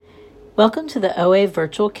Welcome to the OA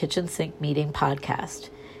Virtual Kitchen Sink Meeting podcast.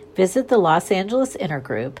 Visit the Los Angeles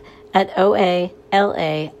Intergroup at oalaig.org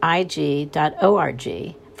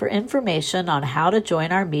for information on how to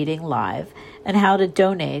join our meeting live and how to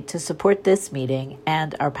donate to support this meeting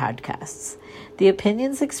and our podcasts. The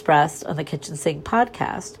opinions expressed on the Kitchen Sink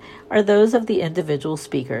podcast are those of the individual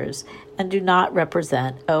speakers and do not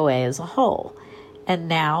represent OA as a whole. And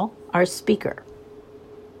now, our speaker.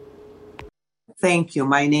 Thank you.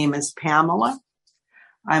 My name is Pamela.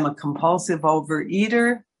 I'm a compulsive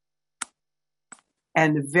overeater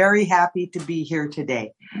and very happy to be here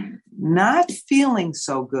today. Not feeling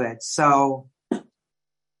so good, so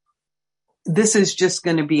this is just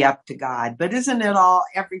going to be up to God. But isn't it all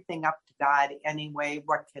everything up to God anyway?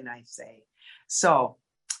 What can I say? So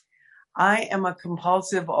I am a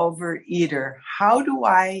compulsive overeater. How do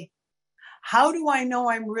I know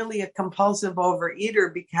I'm really a compulsive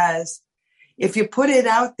overeater? Because if you put it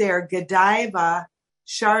out there, Godiva,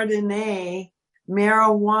 Chardonnay,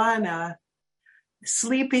 marijuana,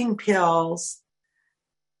 sleeping pills,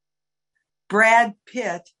 Brad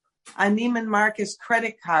Pitt, a Neiman Marcus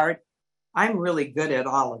credit card, I'm really good at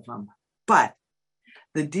all of them. But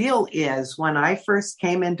the deal is, when I first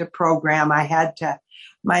came into program, I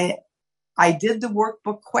did the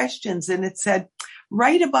workbook questions and it said,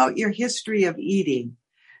 write about your history of eating.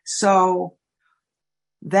 So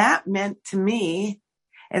that meant to me,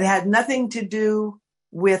 it had nothing to do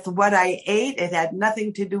with what I ate. It had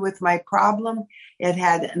nothing to do with my problem. It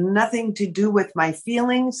had nothing to do with my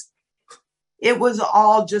feelings. It was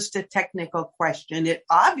all just a technical question. It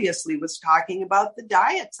obviously was talking about the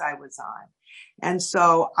diets I was on. And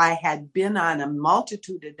so I had been on a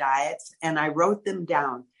multitude of diets and I wrote them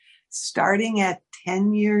down, starting at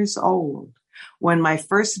 10 years old, when my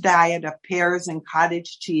first diet of pears and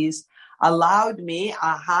cottage cheese allowed me,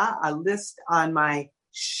 a list on my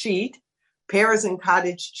sheet, pears and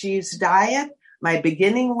cottage cheese diet, my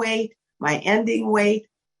beginning weight, my ending weight,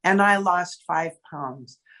 and I lost 5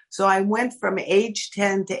 pounds. So I went from age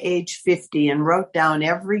 10 to age 50 and wrote down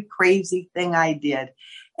every crazy thing I did.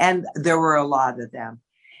 And there were a lot of them.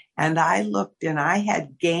 And I looked and I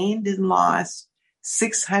had gained and lost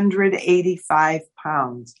 685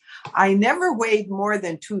 pounds. I never weighed more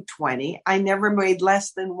than 220. I never weighed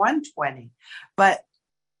less than 120. But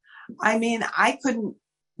I mean, I couldn't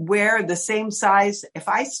wear the same size. If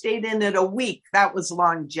I stayed in it a week, that was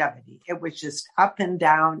longevity. It was just up and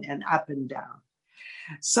down and up and down.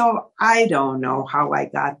 So I don't know how I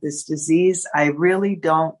got this disease. I really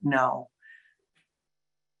don't know.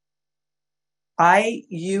 I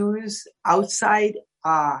use outside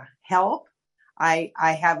help. I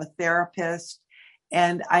have a therapist,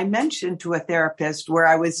 and I mentioned to a therapist where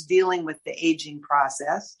I was dealing with the aging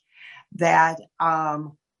process that,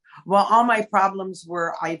 all my problems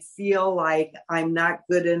were I feel like I'm not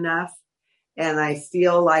good enough and I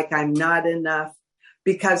feel like I'm not enough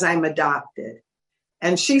because I'm adopted.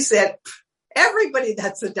 And she said, everybody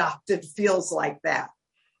that's adopted feels like that.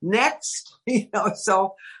 Next,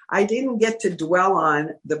 so I didn't get to dwell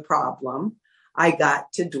on the problem. I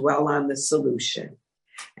got to dwell on the solution.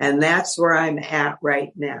 And that's where I'm at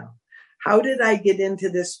right now. How did I get into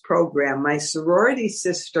this program? My sorority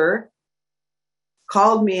sister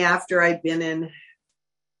called me after I'd been in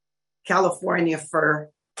California for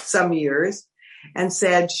some years and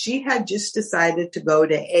said she had just decided to go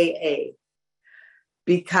to AA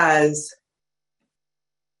because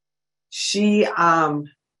she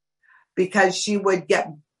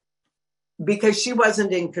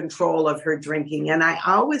wasn't in control of her drinking. And I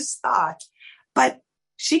always thought, but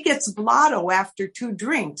she gets blotto after 2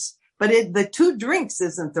 drinks. But the 2 drinks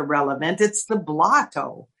isn't the relevant. It's the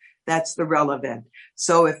blotto that's the relevant.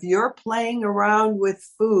 So if you're playing around with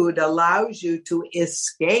food allows you to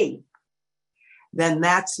escape, then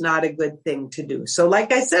that's not a good thing to do. So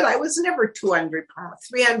like I said, I was never 200 pounds,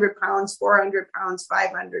 300 pounds, 400 pounds,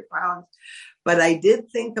 500 pounds. But I did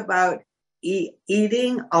think about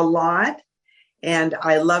eating a lot. And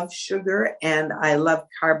I love sugar and I love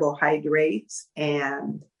carbohydrates,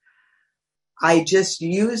 and I just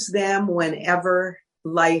use them whenever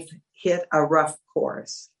life hit a rough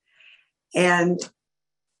course. And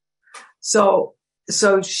so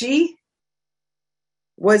she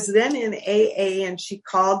was then in AA and she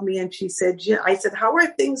called me and she said, I said, how are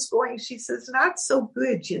things going? She says, not so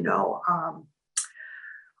good,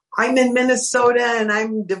 I'm in Minnesota and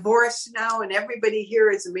I'm divorced now and everybody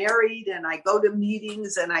here is married and I go to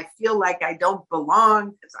meetings and I feel like I don't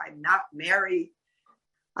belong because I'm not married.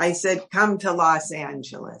 I said, come to Los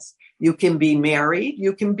Angeles. You can be married.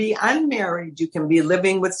 You can be unmarried. You can be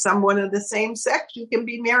living with someone of the same sex. You can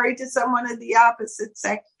be married to someone of the opposite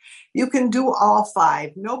sex. You can do all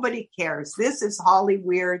 5. Nobody cares. This is Holly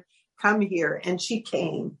Weird. Come here. And she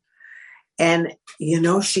came. And,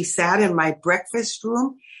 she sat in my breakfast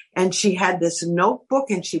room and she had this notebook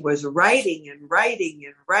and she was writing and writing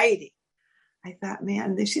and writing. I thought,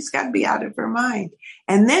 man, she's got to be out of her mind.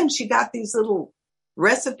 And then she got these little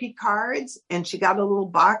recipe cards and she got a little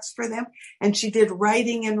box for them. And she did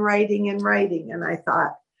writing and writing and writing. And I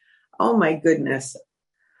thought, oh my goodness,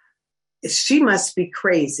 she must be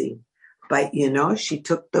crazy. But, she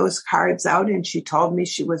took those cards out and she told me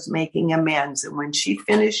she was making amends. And when she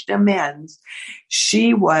finished amends,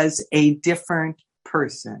 she was a different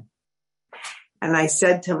person. And I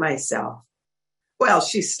said to myself, well,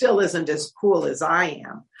 she still isn't as cool as I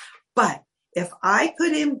am. But if I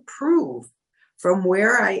could improve from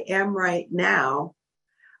where I am right now,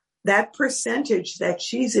 that percentage that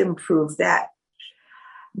she's improved, that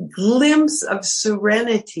glimpse of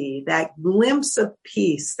serenity, that glimpse of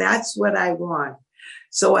peace, that's what I want.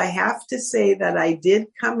 So I have to say that I did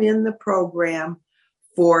come in the program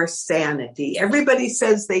for sanity. Everybody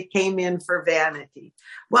says they came in for vanity.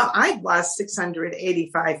 Well, I'd lost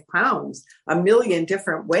 685 pounds, a million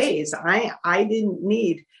different ways. I didn't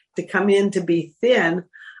need to come in to be thin.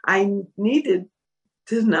 I needed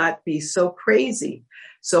to not be so crazy.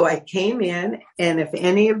 So I came in, and if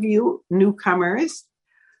any of you newcomers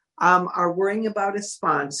are worrying about a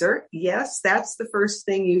sponsor, yes, that's the first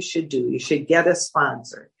thing you should do. You should get a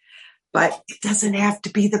sponsor. But it doesn't have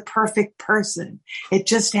to be the perfect person. It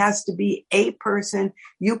just has to be a person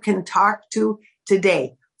you can talk to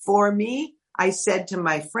today. For me, I said to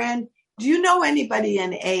my friend, do you know anybody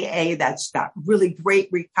in AA that's got really great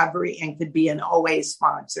recovery and could be an OA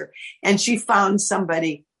sponsor? And she found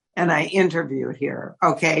somebody, and I interviewed her,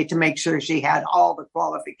 to make sure she had all the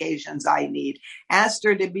qualifications I need. Asked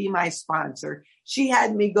her to be my sponsor. She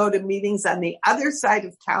had me go to meetings on the other side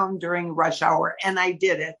of town during rush hour, and I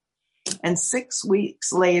did it. And 6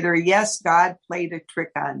 weeks later, yes, God played a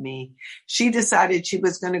trick on me. She decided she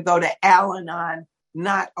was going to go to Al-Anon,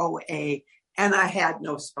 not OA, and I had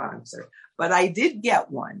no sponsor. But I did get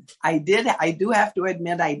one. I do have to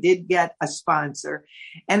admit, I did get a sponsor.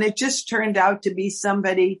 And it just turned out to be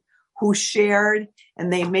somebody who shared,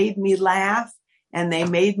 and they made me laugh, and they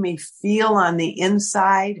made me feel on the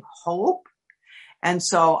inside hope. And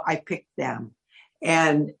so I picked them.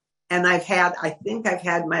 And I think I've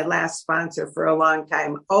had my last sponsor for a long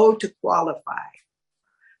time. To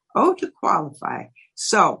qualify.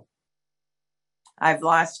 So I've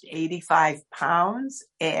lost 85 pounds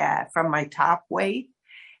from my top weight,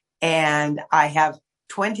 and I have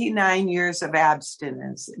 29 years of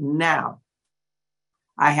abstinence. Now,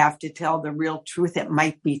 I have to tell the real truth. It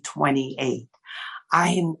might be 28.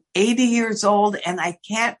 I'm 80 years old and I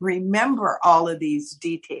can't remember all of these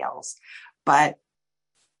details, but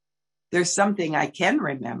there's something I can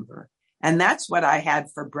remember. And that's what I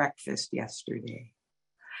had for breakfast yesterday.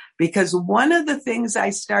 Because one of the things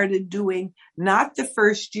I started doing, not the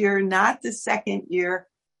first year, not the second year,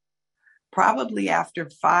 probably after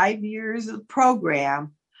 5 years of the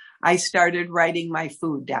program, I started writing my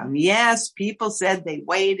food down. Yes, people said they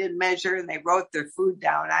weighed and measured and they wrote their food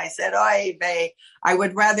down. I said, oy vey, I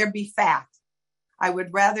would rather be fat. I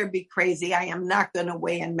would rather be crazy. I am not going to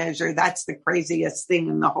weigh and measure. That's the craziest thing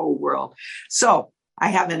in the whole world. So I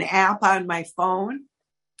have an app on my phone.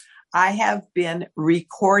 I have been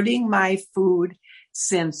recording my food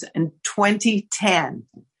since 2010.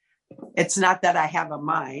 It's not that I have a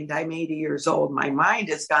mind. I'm 80 years old. My mind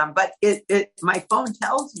is gone, but my phone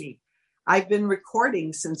tells me I've been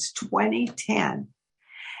recording since 2010.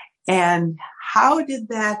 And how did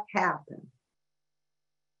that happen?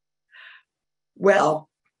 Well,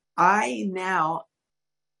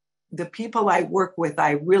 the people I work with,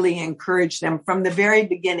 I really encourage them from the very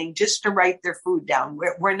beginning just to write their food down.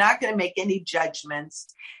 We're not going to make any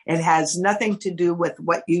judgments. It has nothing to do with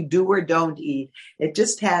what you do or don't eat. It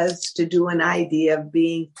just has to do an idea of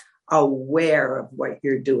being aware of what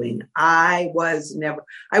you're doing. I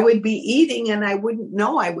would be eating and I wouldn't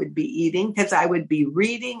know I would be eating because I would be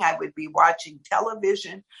reading, I would be watching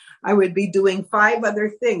television, I would be doing 5 other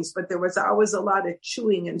things, but there was always a lot of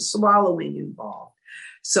chewing and swallowing involved.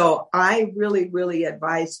 So I really, really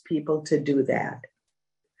advise people to do that.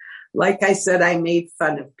 Like I said, I made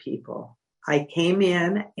fun of people. I came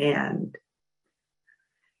in and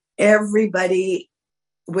everybody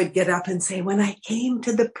would get up and say, when I came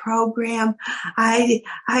to the program, I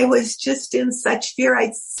was just in such fear.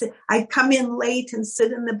 I'd come in late and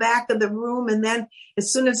sit in the back of the room. And then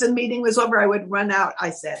as soon as the meeting was over, I would run out.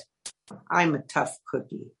 I said, I'm a tough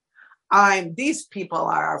cookie. These people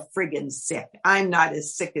are friggin' sick. I'm not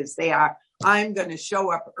as sick as they are. I'm going to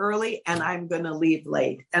show up early and I'm going to leave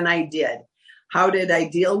late. And I did. How did I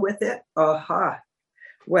deal with it?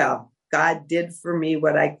 Well, God did for me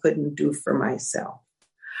what I couldn't do for myself.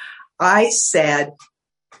 I said,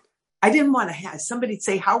 I didn't want to have somebody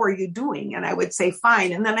say, how are you doing? And I would say,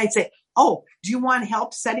 fine. And then I'd say, oh, do you want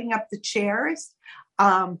help setting up the chairs?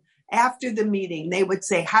 After the meeting, they would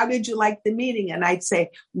say, how did you like the meeting? And I'd say,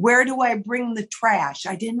 where do I bring the trash?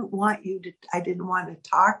 I didn't want to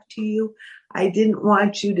talk to you. I didn't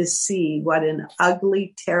want you to see what an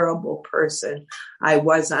ugly, terrible person I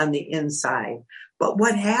was on the inside. But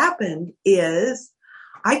what happened is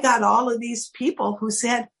I got all of these people who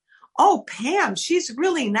said, oh, Pam, she's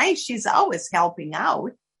really nice. She's always helping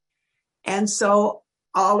out. And so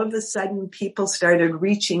all of a sudden, people started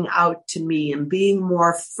reaching out to me and being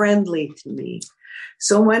more friendly to me.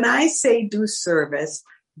 So when I say do service,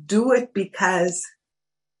 do it because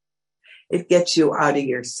it gets you out of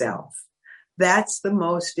yourself. That's the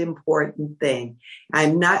most important thing.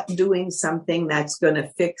 I'm not doing something that's going to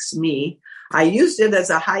fix me. I used it as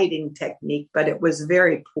a hiding technique, but it was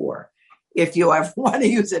very poor. If you ever want to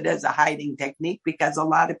use it as a hiding technique, because a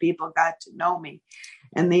lot of people got to know me.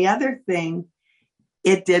 And the other thing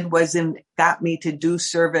it did was got me to do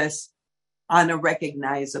service on a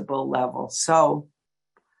recognizable level. So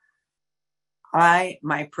my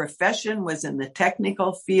profession was in the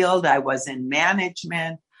technical field. I was in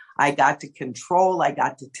management. I got to control. I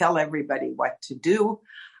got to tell everybody what to do.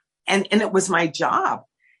 And it was my job.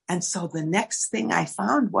 And so the next thing I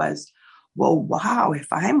found was, well, wow, if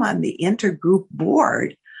I'm on the intergroup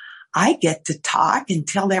board, I get to talk and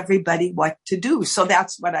tell everybody what to do. So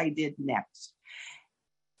that's what I did next.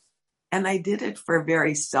 And I did it for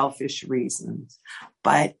very selfish reasons.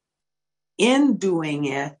 But in doing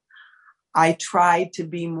it, I tried to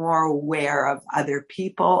be more aware of other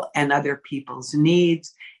people and other people's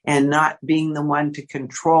needs and not being the one to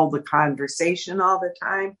control the conversation all the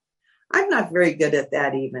time. I'm not very good at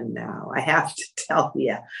that even now. I have to tell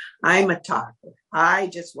you, I'm a talker. I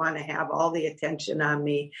just want to have all the attention on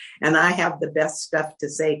me, and I have the best stuff to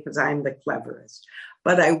say because I'm the cleverest.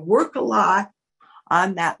 But I work a lot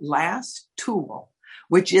on that last tool,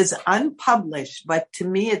 which is unpublished, but to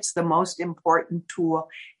me, it's the most important tool,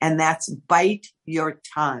 and that's bite your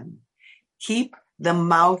tongue. Keep the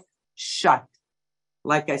mouth shut.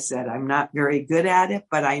 Like I said, I'm not very good at it,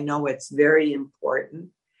 but I know it's very important.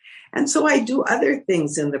 And so I do other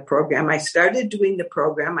things in the program. I started doing the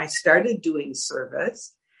program. I started doing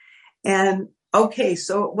service. And okay,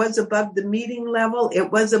 so it was above the meeting level.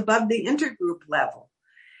 It was above the intergroup level.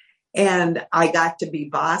 And I got to be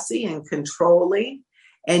bossy and controlling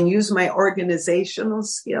and use my organizational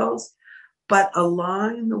skills. But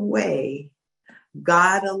along the way,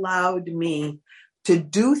 God allowed me to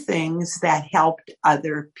do things that helped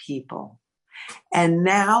other people. And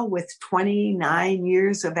now with 29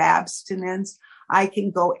 years of abstinence, I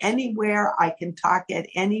can go anywhere. I can talk at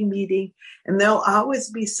any meeting. And there'll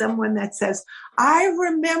always be someone that says, I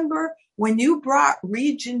remember when you brought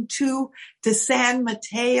Region 2 to San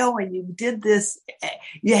Mateo and you did this,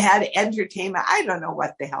 you had entertainment. I don't know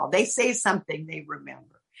what the hell. They say something they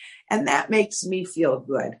remember. And that makes me feel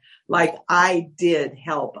good. Like I did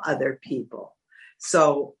help other people.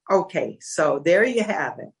 So, okay. So there you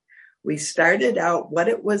have it. We started out, what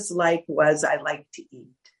it was I liked to eat.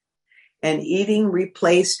 And eating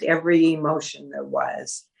replaced every emotion there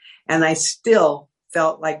was. And I still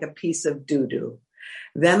felt like a piece of doo-doo.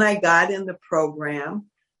 Then I got in the program.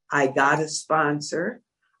 I got a sponsor.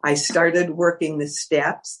 I started working the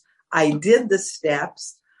steps. I did the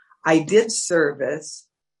steps. I did service.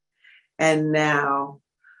 And now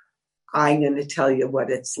I'm going to tell you what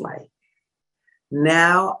it's like.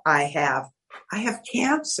 Now I have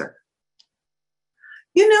cancer.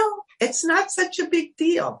 You know, it's not such a big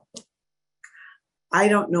deal. I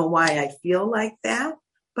don't know why I feel like that,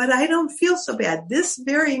 but I don't feel so bad. This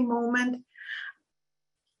very moment,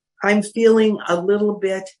 I'm feeling a little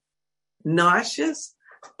bit nauseous,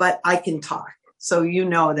 but I can talk. So you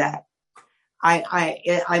know that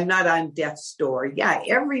I'm not on death's door. Yeah,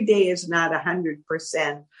 every day is not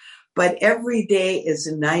 100%, but every day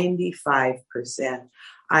is 95%.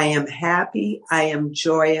 I am happy, I am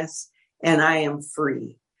joyous, and I am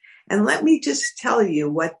free. And let me just tell you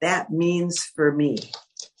what that means for me,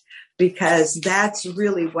 because that's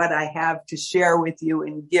really what I have to share with you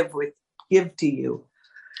and give to you.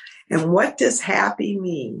 And what does happy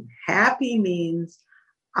mean? Happy means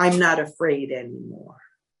I'm not afraid anymore.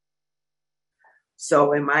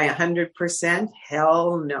 So am I 100%?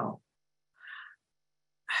 Hell no.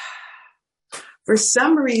 For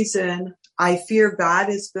some reason, I fear God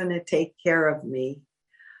is going to take care of me.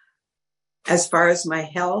 as far as my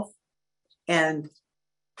health and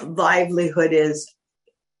livelihood is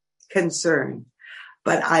concerned.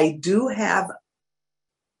 But I do have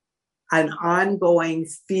an ongoing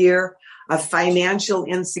fear of financial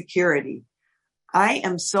insecurity. I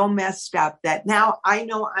am so messed up that now I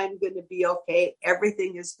know I'm going to be okay.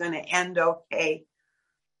 Everything is going to end okay.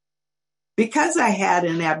 Because I had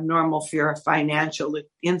an abnormal fear of financial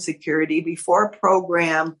insecurity before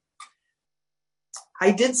program, I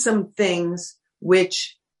did some things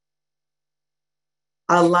which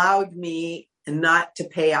allowed me not to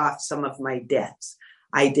pay off some of my debts.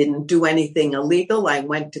 I didn't do anything illegal. I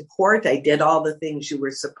went to court. I did all the things you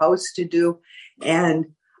were supposed to do. And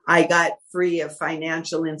I got free of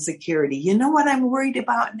financial insecurity. You know what I'm worried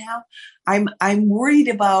about now? I'm worried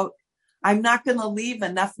about I'm not going to leave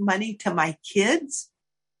enough money to my kids.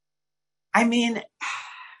 I mean,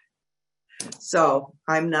 so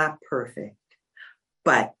I'm not perfect,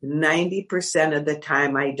 but 90% of the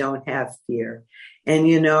time I don't have fear. And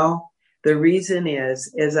you know, the reason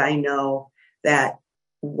is I know that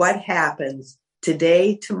what happens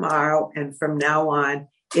today, tomorrow, and from now on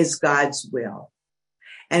is God's will.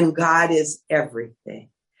 And God is everything.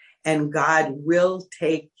 And God will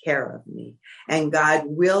take care of me. And God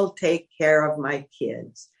will take care of my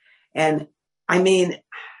kids. And I mean,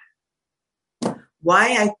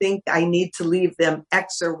 why I think I need to leave them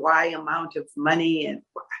X or Y amount of money, and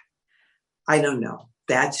I don't know.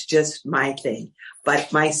 That's just my thing.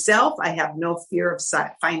 But myself, I have no fear of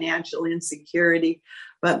financial insecurity,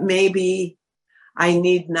 but maybe I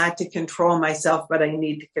need not to control myself, but I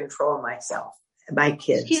need to control myself, my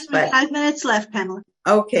kids. Excuse me, 5 minutes left, Pamela.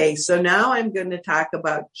 Okay, so now I'm going to talk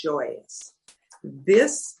about joyous.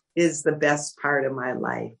 This is the best part of my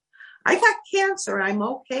life. I got cancer. I'm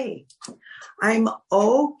okay. I'm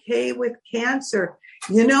okay with cancer.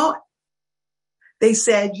 You know, they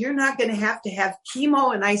said, you're not going to have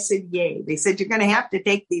chemo. And I said, yay. They said, you're going to have to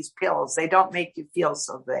take these pills. They don't make you feel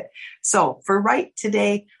so good. So for right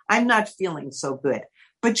today, I'm not feeling so good.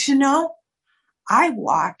 But you know, I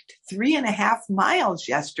walked 3.5 miles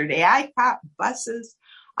yesterday. I caught buses.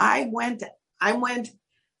 I went,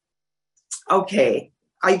 okay.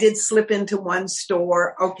 I did slip into one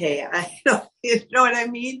store. Okay. You know what I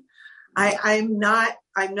mean? I'm not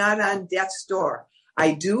on death's door.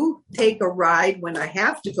 I do take a ride when I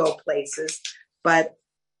have to go places, but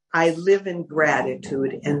I live in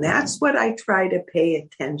gratitude, and that's what I try to pay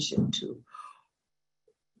attention to.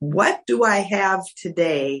 What do I have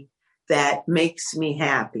today that makes me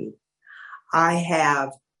happy? I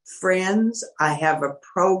have friends. I have a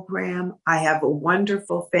program. I have a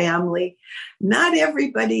wonderful family. Not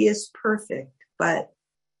everybody is perfect, but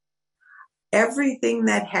everything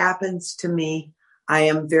that happens to me, I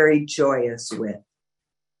am very joyous with.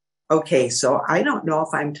 Okay, so I don't know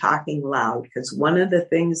if I'm talking loud, because one of the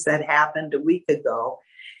things that happened a week ago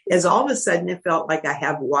is all of a sudden it felt like I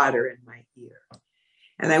have water in my ear.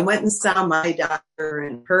 And I went and saw my doctor,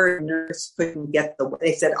 and her nurse couldn't get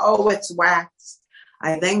they said, oh, it's wax.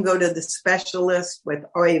 I then go to the specialist with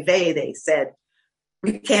oy vey. They said,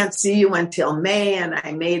 we can't see you until May. And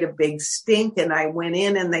I made a big stink, and I went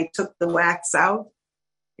in and they took the wax out.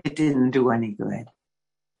 It didn't do any good.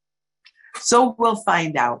 So we'll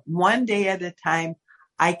find out. One day at a time,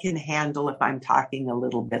 I can handle if I'm talking a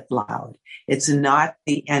little bit loud. It's not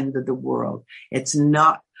the end of the world. It's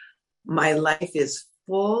not. My life is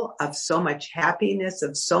full of so much happiness,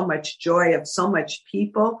 of so much joy, of so much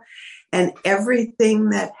people. And everything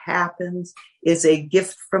that happens is a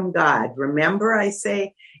gift from God. Remember, I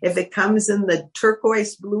say, if it comes in the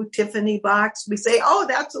turquoise blue Tiffany box, we say, oh,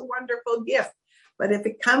 that's a wonderful gift. But if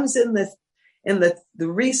it comes in the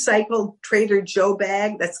recycled Trader Joe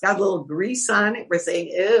bag that's got a little grease on it, we're saying,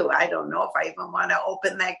 ew, I don't know if I even want to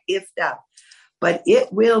open that gift up. But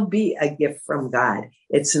it will be a gift from God.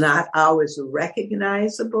 It's not always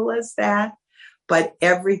recognizable as that, but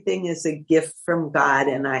everything is a gift from God,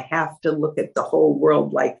 and I have to look at the whole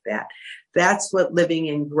world like that. That's what living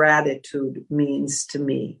in gratitude means to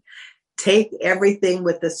me. Take everything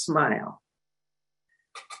with a smile.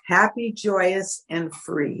 Happy, joyous, and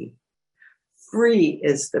free. Free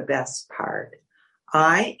is the best part.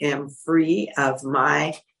 I am free of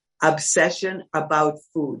my obsession about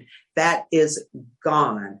food. That is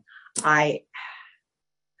gone.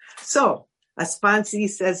 So a sponsee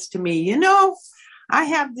says to me, you know, I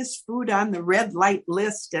have this food on the red light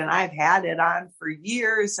list, and I've had it on for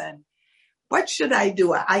years, and what should I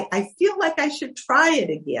do? I feel like I should try it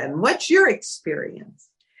again. What's your experience?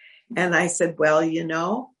 And I said, well, you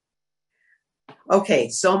know, okay,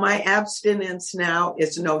 so my abstinence now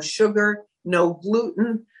is no sugar, no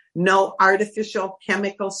gluten, no artificial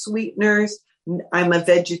chemical sweeteners. I'm a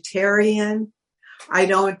vegetarian. I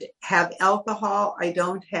don't have alcohol. I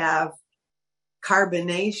don't have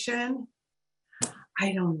carbonation.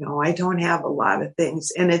 I don't know. I don't have a lot of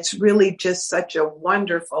things. And it's really just such a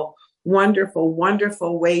wonderful, wonderful,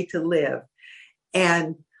 wonderful way to live.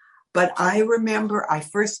 But I remember I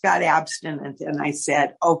first got abstinent and I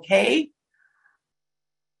said, okay,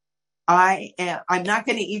 I'm not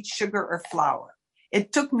going to eat sugar or flour.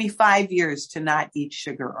 It took me 5 years to not eat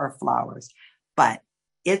sugar or flours, but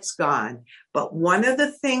it's gone. But one of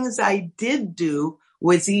the things I did do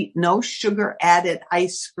was eat no sugar added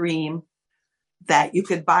ice cream that you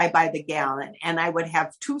could buy by the gallon. And I would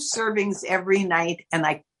have 2 servings every night. And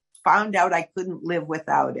I found out I couldn't live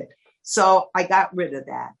without it. So I got rid of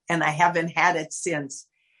that and I haven't had it since.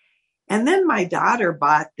 And then my daughter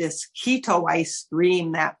bought this keto ice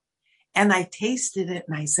cream and I tasted it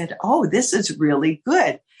and I said, oh, this is really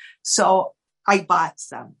good. So I bought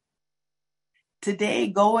some. Today,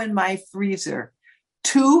 go in my freezer,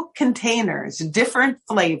 2 containers, different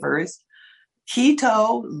flavors,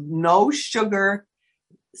 keto, no sugar,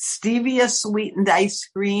 stevia sweetened ice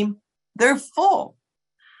cream. They're full.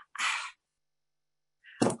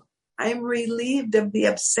 I'm relieved of the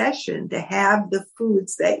obsession to have the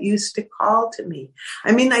foods that used to call to me.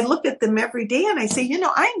 I mean, I look at them every day and I say,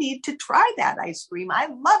 I need to try that ice cream. I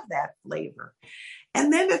love that flavor.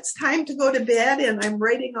 And then it's time to go to bed and I'm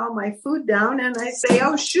writing all my food down and I say,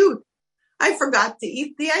 oh, shoot, I forgot to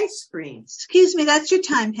eat the ice cream. Excuse me, that's your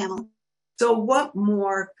time, Pamela. So what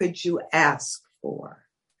more could you ask for?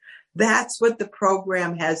 That's what the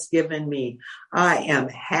program has given me. I am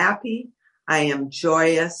happy, I am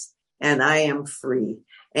joyous, and I am free.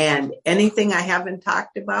 And anything I haven't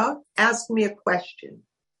talked about, ask me a question.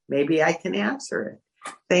 Maybe I can answer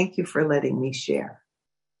it. Thank you for letting me share.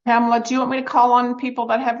 Pamela, do you want me to call on people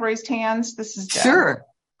that have raised hands? This is Deb. Sure.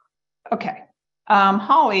 Okay.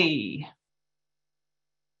 Holly.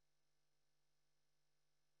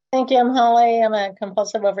 Thank you. I'm Holly. I'm a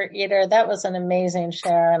compulsive overeater. That was an amazing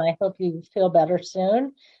share, and I hope you feel better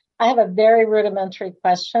soon. I have a very rudimentary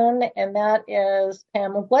question, and that is,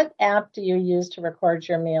 Pam, what app do you use to record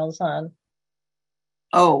your meals on?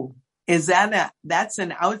 Oh, that's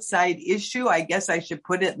an outside issue? I guess I should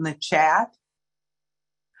put it in the chat.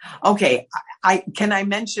 Okay. Can I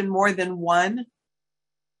mention more than one?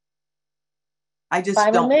 I just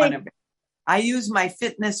don't want to. I use my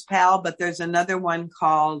Fitness Pal, but there's another one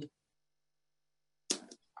called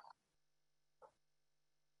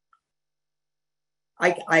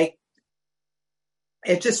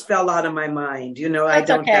it just fell out of my mind. That's I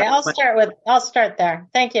don't okay. I'll start there.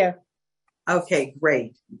 Thank you. Okay,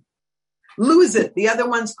 great. Lose It. The other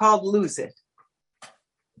one's called Lose It.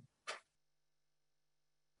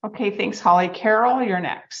 Okay, thanks, Holly. Carol, you're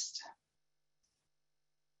next.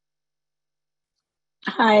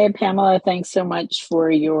 Hi, Pamela. Thanks so much for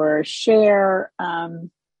your share.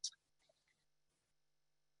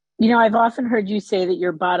 I've often heard you say that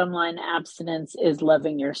your bottom line abstinence is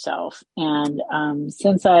loving yourself. And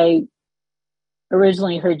since I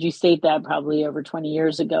originally heard you state that probably over 20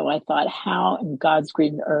 years ago, I thought, how in God's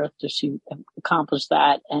green earth does she accomplish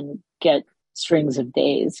that and get strings of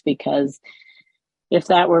days? Because if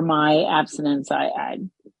that were my abstinence, I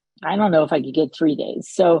don't know if I could get 3 days.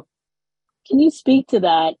 So can you speak to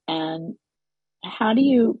that? And how do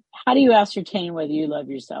you ascertain whether you love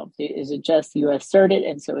yourself? Is it just you assert it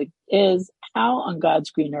and so it is? How on God's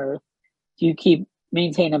green earth do you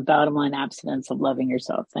maintain a bottom line abstinence of loving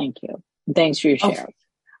yourself? Thank you. And thanks for your share.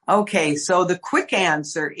 Okay, so the quick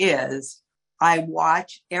answer is I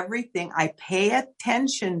watch everything. I pay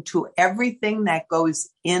attention to everything that goes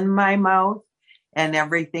in my mouth and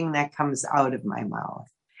everything that comes out of my mouth.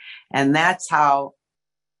 And that's how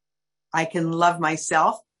I can love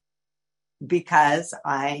myself, because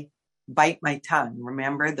I bite my tongue.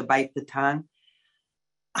 Remember the bite the tongue?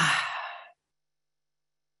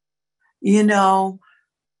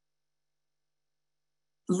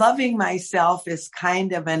 Loving myself is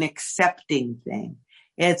kind of an accepting thing.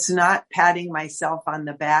 It's not patting myself on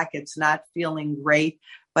the back. It's not feeling great,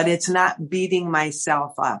 but it's not beating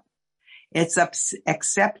myself up. It's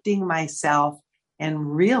accepting myself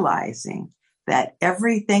and realizing that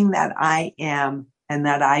everything that I am and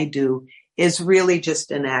that I do is really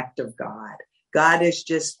just an act of God. God is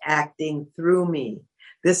just acting through me.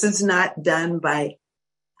 This is not done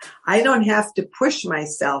I don't have to push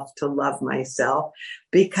myself to love myself,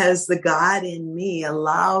 because the God in me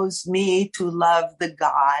allows me to love the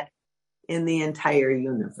God in the entire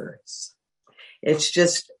universe. It's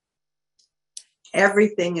just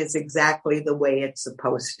everything is exactly the way it's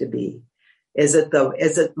supposed to be. Is it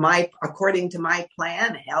according to my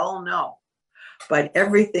plan? Hell no. But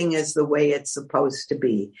everything is the way it's supposed to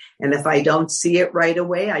be. And if I don't see it right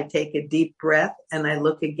away, I take a deep breath and I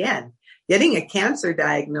look again. Getting a cancer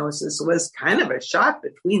diagnosis was kind of a shot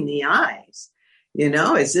between the eyes.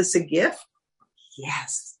 Is this a gift?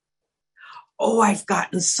 Yes. Oh, I've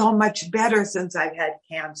gotten so much better since I've had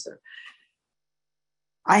cancer.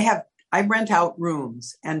 I rent out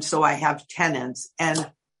rooms, and so I have tenants,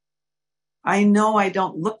 and I know I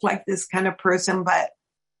don't look like this kind of person, but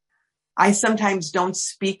I sometimes don't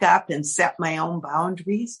speak up and set my own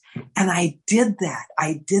boundaries. And I did that.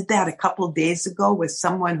 I did that a couple of days ago with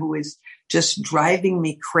someone who is just driving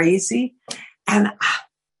me crazy. And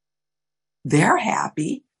they're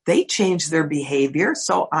happy. They changed their behavior.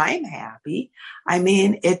 So I'm happy. I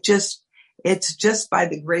mean, it's just by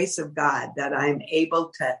the grace of God that I'm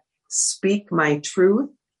able to speak my truth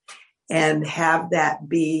and have that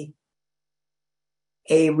be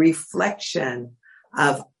a reflection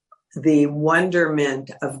of the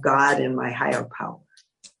wonderment of God and my higher power.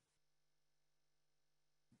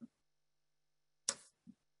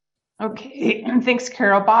 Okay, thanks,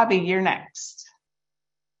 Carol. Bobby, you're next.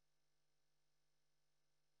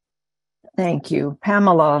 Thank you,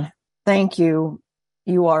 Pamela. Thank you.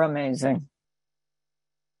 You are amazing.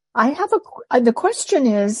 The question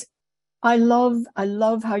is, I love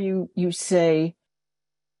how you say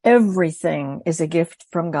everything is a gift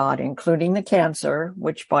from God, including the cancer,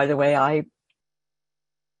 which, by the way,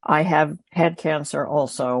 I have had cancer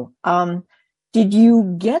also. Did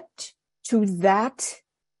you get to that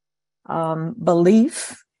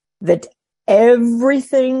belief that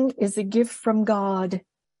everything is a gift from God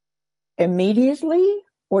immediately,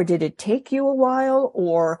 or did it take you a while,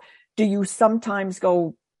 or do you sometimes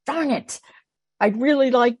go, darn it, I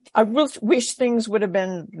wish things would have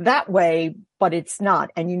been that way, but it's not.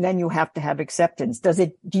 And then you have to have acceptance.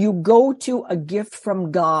 Do you go to a gift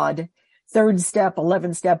from God, 3rd step,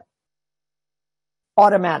 11th step,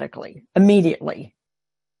 automatically, immediately?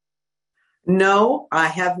 No, I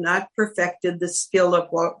have not perfected the skill of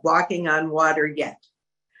walking on water yet.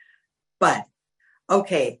 But,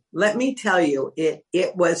 okay, let me tell you,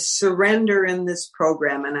 it was surrender in this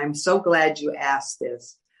program. And I'm so glad you asked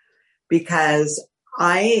this, because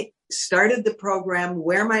I started the program,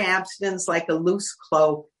 wear my abstinence like a loose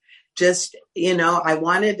cloak. Just, I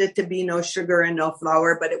wanted it to be no sugar and no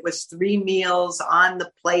flour, but it was 3 meals on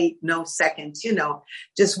the plate, no seconds,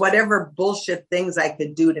 just whatever bullshit things I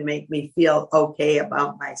could do to make me feel okay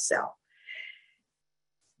about myself.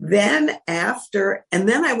 Then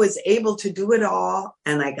I was able to do it all,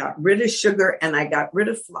 and I got rid of sugar and I got rid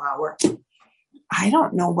of flour. I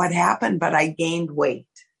don't know what happened, but I gained weight.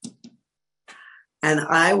 And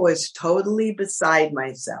I was totally beside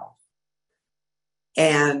myself.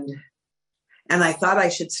 And I thought I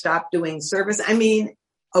should stop doing service. I mean,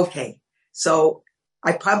 okay, so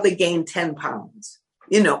I probably gained 10 pounds,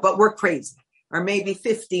 but we're crazy, or maybe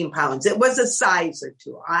 15 pounds. It was a size or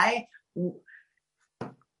two. I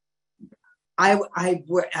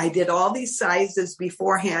did all these sizes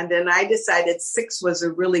beforehand, and I decided 6 was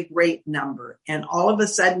a really great number. And all of a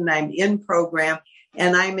sudden I'm in program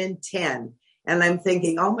and I'm in 10. And I'm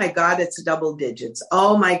thinking, oh my God, it's double digits.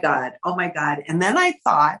 Oh my God. And then I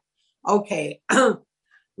thought, okay,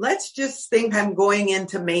 let's just think I'm going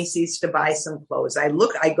into Macy's to buy some clothes. I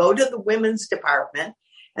go to the women's department,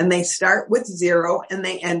 and they start with 0 and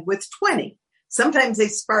they end with 20. Sometimes they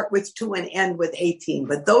start with 2 and end with 18,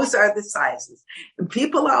 but those are the sizes. And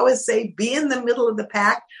people always say, be in the middle of the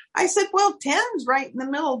pack. I said, well, 10's right in the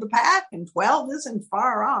middle of the pack and 12 isn't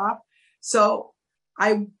far off. So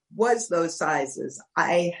I was those sizes.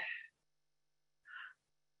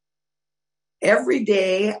 Every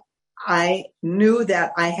day I knew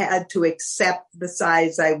that I had to accept the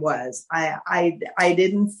size I was. I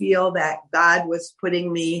didn't feel that God was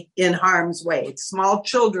putting me in harm's way. Small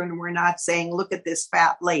children were not saying, look at this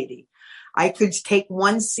fat lady. I could take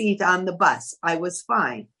one seat on the bus. I was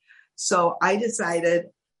fine. So I decided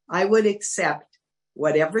I would accept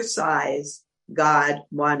whatever size God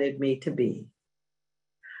wanted me to be.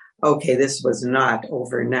 Okay, this was not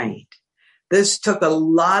overnight. This took a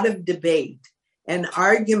lot of debate and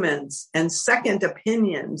arguments and second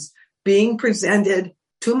opinions being presented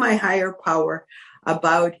to my higher power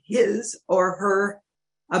about his or her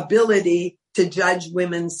ability to judge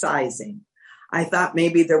women's sizing. I thought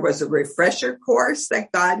maybe there was a refresher course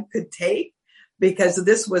that God could take, because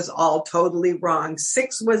this was all totally wrong.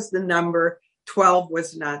 6 was the number, 12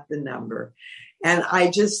 was not the number. And I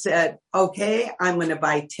just said, okay, I'm going to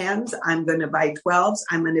buy 10s. I'm going to buy 12s.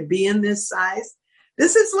 I'm going to be in this size.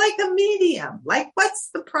 This is like a medium. Like, what's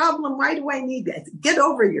the problem? Why do I need that? Get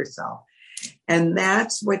over yourself. And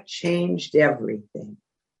that's what changed everything.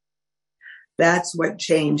 That's what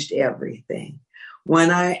changed everything. When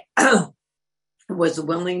I was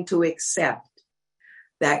willing to accept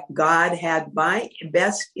that God had my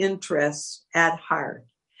best interests at heart,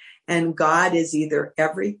 and God is either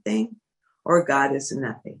everything or God is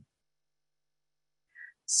nothing.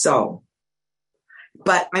 So,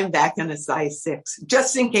 but I'm back in a size 6,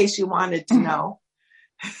 just in case you wanted to know.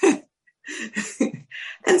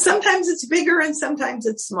 And sometimes it's bigger and sometimes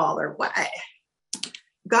it's smaller. Why?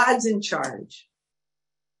 God's in charge.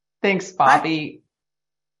 Thanks, Bobby.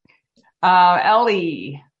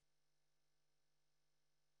 Ellie.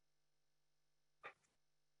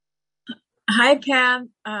 Hi,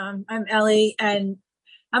 Pam. I'm Ellie, and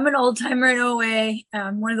I'm an old timer in OA.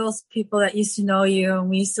 I'm one of those people that used to know you, and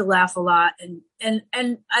we used to laugh a lot. And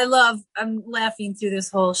I'm laughing through this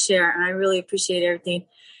whole share, and I really appreciate everything.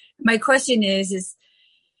 My question is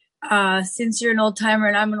since you're an old timer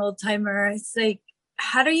and I'm an old timer, it's like,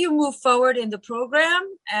 how do you move forward in the program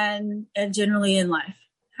and generally in life?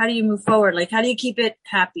 How do you move forward? Like, how do you keep it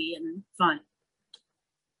happy and fun?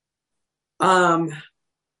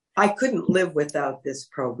 I couldn't live without this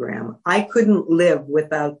program. I couldn't live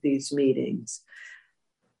without these meetings.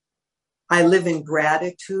 I live in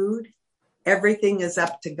gratitude. Everything is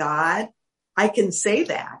up to God. I can say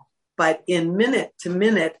that, but in minute to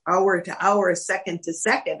minute, hour to hour, second to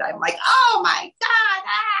second, I'm like, oh my God,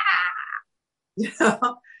 You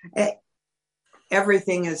know,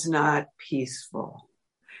 everything is not peaceful.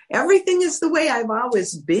 Everything is the way I've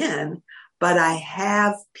always been, but I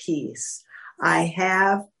have peace. I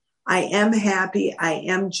am happy. I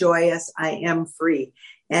am joyous. I am free.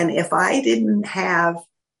 And if I didn't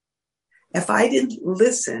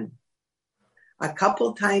listen a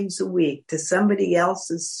couple times a week to somebody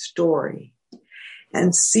else's story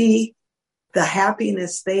and see the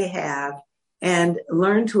happiness they have and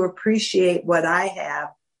learn to appreciate what I have,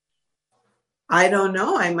 I don't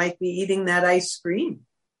know. I might be eating that ice cream.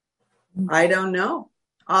 I don't know.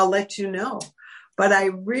 I'll let you know. But I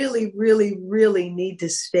really, really, really need to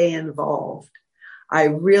stay involved. I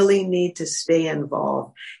really need to stay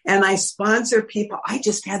involved. And I sponsor people. I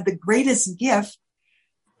just had the greatest gift.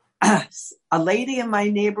 A lady in my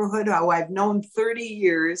neighborhood who I've known 30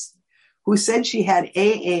 years, who said she had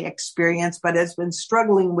AA experience, but has been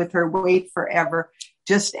struggling with her weight forever,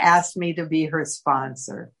 just asked me to be her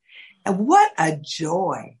sponsor. And what a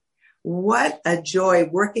joy. What a joy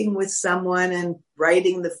working with someone and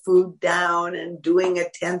writing the food down and doing a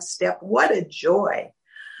 10th step. What a joy.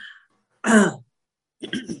 I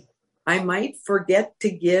might forget to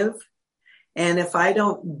give. And if I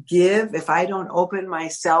don't give, if I don't open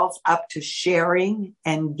myself up to sharing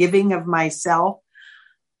and giving of myself,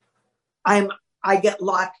 I get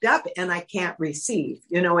locked up and I can't receive.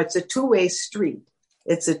 You know, it's a two-way street.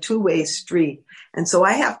 It's a two-way street. And so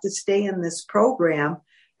I have to stay in this program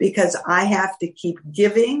because I have to keep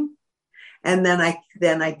giving, and then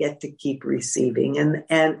I get to keep receiving.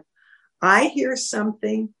 And I hear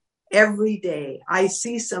something every day. I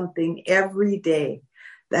see something every day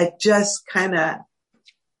that just kind of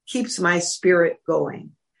keeps my spirit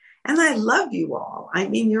going. And I love you all. I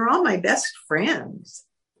mean, you're all my best friends.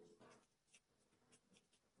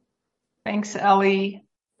 Thanks, Ellie.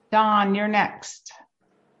 Don, you're next.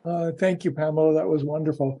 Thank you, Pamela. That was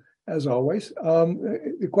wonderful, as always.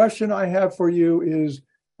 The question I have for you is,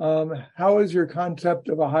 how has your concept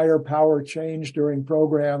of a higher power changed during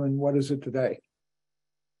program, and what is it today?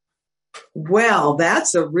 Well,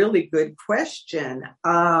 that's a really good question.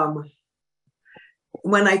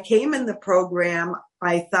 When I came in the program,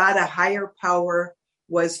 I thought a higher power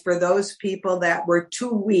was for those people that were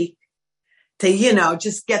too weak to,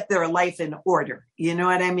 just get their life in order. You know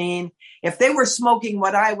what I mean? If they were smoking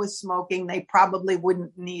what I was smoking, they probably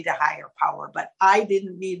wouldn't need a higher power, but I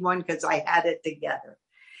didn't need one because I had it together.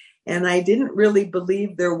 And I didn't really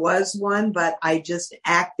believe there was one, but I just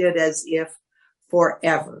acted as if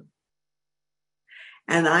forever.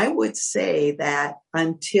 And I would say that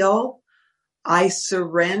until I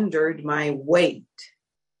surrendered my weight,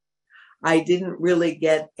 I didn't really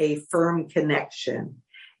get a firm connection.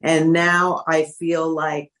 And now I feel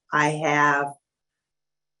like I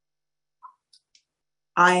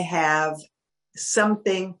have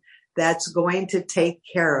something that's going to take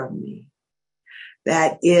care of me.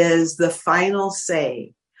 That is the final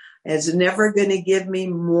say. It's never going to give me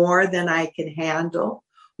more than I can handle.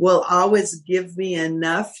 Will always give me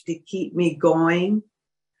enough to keep me going.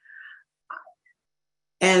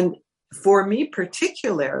 And for me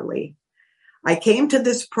particularly, I came to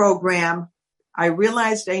this program I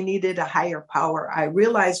realized I needed a higher power. I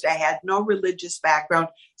realized I had no religious background,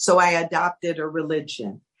 so I adopted a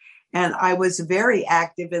religion. And I was very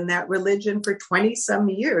active in that religion for 20 some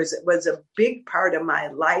years. It was a big part of my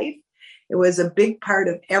life. It was a big part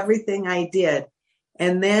of everything I did.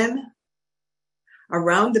 And then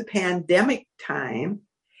around the pandemic time,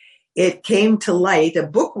 it came to light, a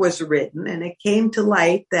book was written, and it came to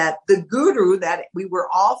light that the guru that we were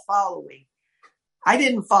all following, I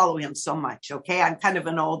didn't follow him so much, okay? I'm kind of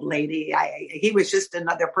an old lady. He was just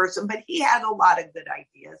another person, but he had a lot of good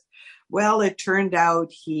ideas. Well, it turned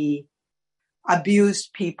out he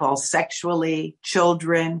abused people sexually,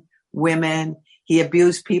 children, women. He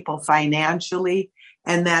abused people financially,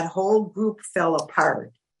 and that whole group fell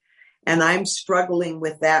apart. And I'm struggling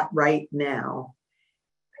with that right now.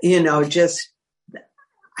 You know, just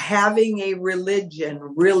having a religion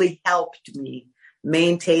really helped me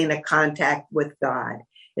maintain a contact with God.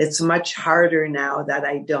 It's much harder now that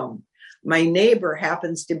I don't. My neighbor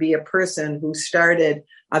happens to be a person who started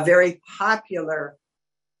a very popular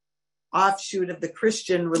offshoot of the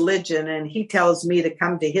Christian religion, and he tells me to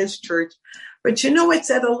come to his church. But you know, it's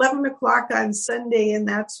at 11 o'clock on Sunday, and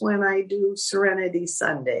that's when I do Serenity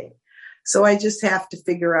Sunday. So I just have to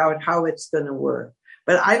figure out how it's going to work.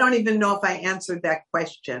 But I don't even know if I answered that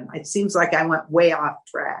question. It seems like I went way off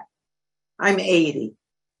track. I'm 80.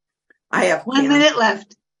 I have 1 minute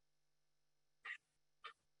left.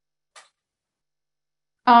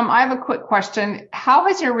 I have a quick question. How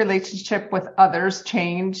has your relationship with others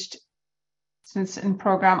changed since in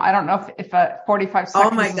program? I don't know if 45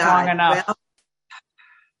 seconds is long enough. Well,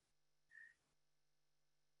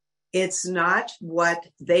 it's not what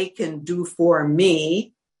they can do for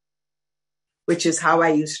me, which is how I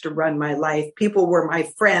used to run my life. People were my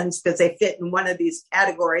friends because they fit in one of these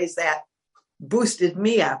categories that boosted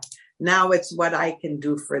me up. Now it's what I can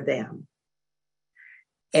do for them.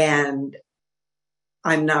 And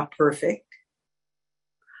I'm not perfect.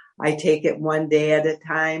 I take it one day at a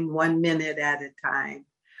time, 1 minute at a time.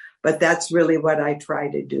 But that's really what I try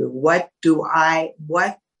to do.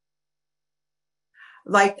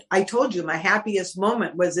 Like I told you, my happiest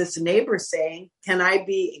moment was this neighbor saying,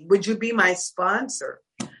 would you be my sponsor?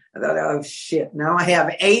 I thought, oh shit, now I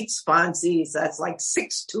have 8 sponsees. That's like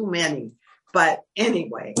 6 too many. But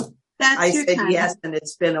anyway, I said yes, and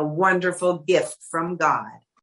it's been a wonderful gift from God.